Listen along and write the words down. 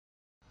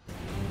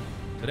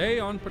Today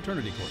on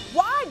Paternity Court.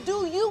 Why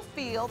do you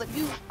feel that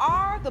you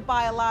are the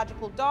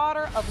biological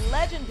daughter of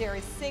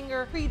legendary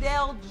singer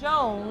Creedell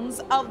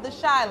Jones of the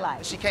Shy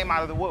Life? She came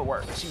out of the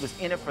woodwork. She was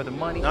in it for the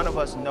money. None of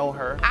us know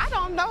her. I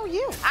don't know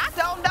you. I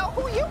don't know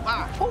who you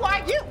are. Who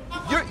are you?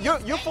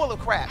 You're full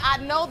of crap.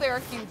 I know there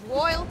are huge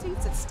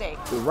royalties at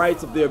stake. The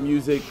rights of their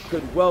music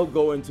could well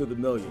go into the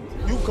millions.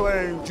 You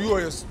claim you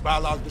are his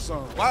biological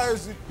son. Why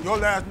is it your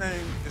last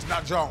name is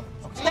not Jones?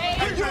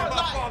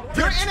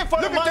 You're in it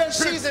for the money.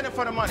 She's in it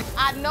for the money.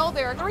 I know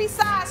there are three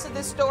sides to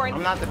this story.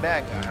 I'm not the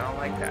bad guy. I don't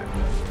like that.